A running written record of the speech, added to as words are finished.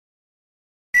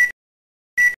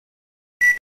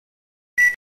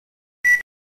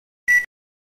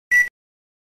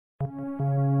Progeria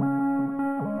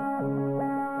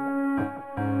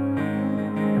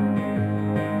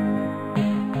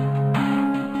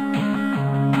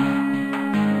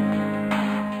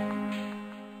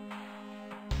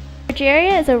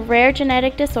is a rare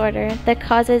genetic disorder that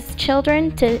causes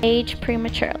children to age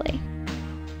prematurely.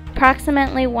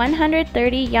 Approximately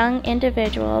 130 young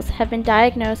individuals have been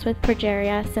diagnosed with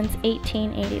progeria since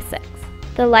 1886.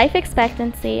 The life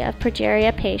expectancy of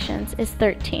progeria patients is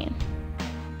 13.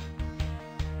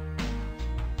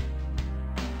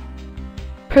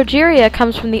 Progeria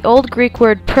comes from the Old Greek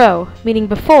word pro, meaning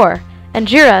before, and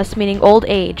geras, meaning old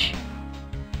age.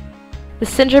 The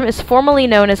syndrome is formally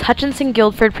known as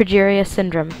Hutchinson-Gilford progeria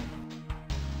syndrome.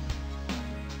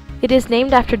 It is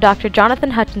named after Dr.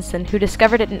 Jonathan Hutchinson, who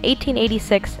discovered it in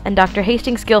 1886, and Dr.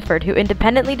 Hastings Gilford, who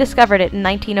independently discovered it in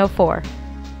 1904.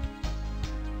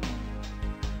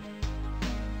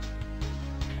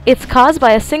 It's caused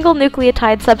by a single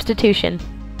nucleotide substitution.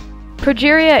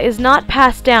 Progeria is not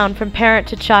passed down from parent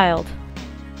to child.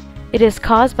 It is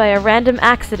caused by a random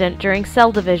accident during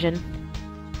cell division.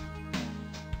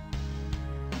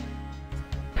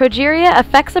 Progeria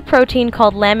affects a protein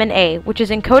called lamin A, which is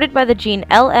encoded by the gene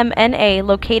LMNA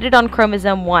located on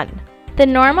chromosome 1. The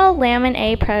normal lamin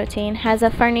A protein has a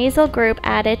farnesyl group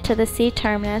added to the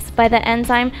C-terminus by the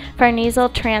enzyme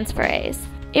farnesyl transferase.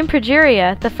 In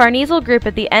progeria, the farnesyl group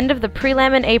at the end of the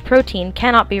pre-lamin A protein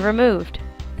cannot be removed.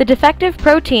 The defective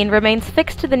protein remains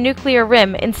fixed to the nuclear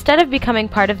rim instead of becoming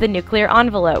part of the nuclear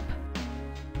envelope.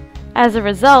 As a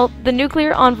result, the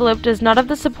nuclear envelope does not have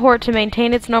the support to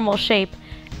maintain its normal shape,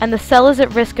 and the cell is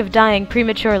at risk of dying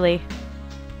prematurely.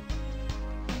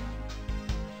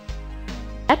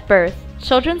 At birth,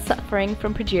 children suffering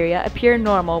from progeria appear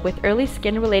normal with early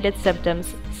skin-related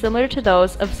symptoms similar to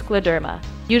those of scleroderma.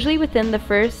 Usually within the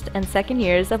first and second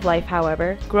years of life,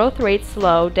 however, growth rates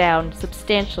slow down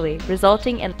substantially,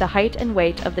 resulting in the height and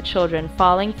weight of the children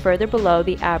falling further below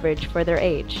the average for their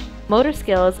age. Motor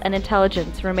skills and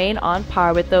intelligence remain on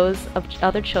par with those of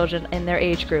other children in their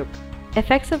age group.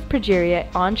 Effects of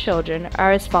progeria on children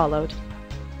are as followed: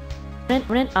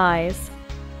 prominent eyes,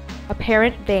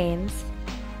 apparent veins,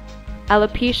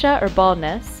 alopecia or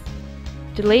baldness,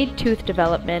 delayed tooth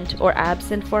development or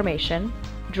absent formation,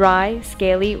 dry,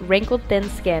 scaly, wrinkled thin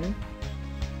skin.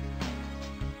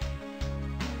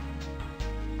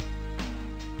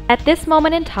 At this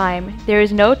moment in time, there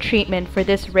is no treatment for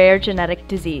this rare genetic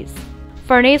disease.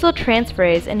 Farnesyl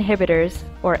transferase inhibitors,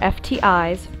 or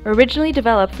FTIs, originally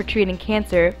developed for treating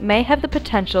cancer, may have the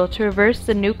potential to reverse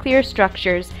the nuclear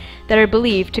structures that are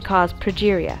believed to cause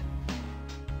progeria.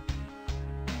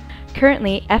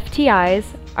 Currently, FTIs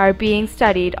are being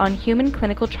studied on human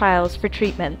clinical trials for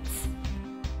treatments.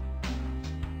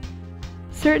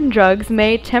 Certain drugs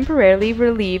may temporarily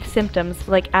relieve symptoms,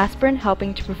 like aspirin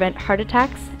helping to prevent heart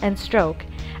attacks and stroke,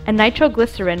 and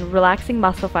nitroglycerin relaxing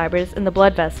muscle fibers in the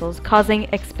blood vessels, causing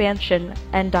expansion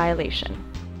and dilation.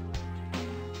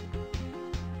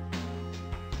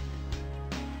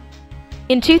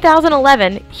 In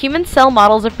 2011, human cell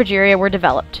models of progeria were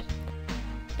developed.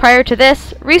 Prior to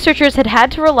this, researchers had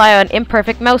had to rely on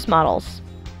imperfect mouse models.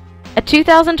 A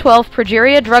 2012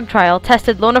 progeria drug trial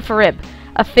tested lonafarib,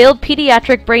 a failed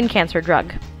pediatric brain cancer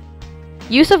drug.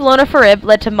 Use of lonafarib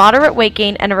led to moderate weight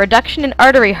gain and a reduction in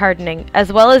artery hardening,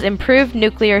 as well as improved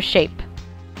nuclear shape.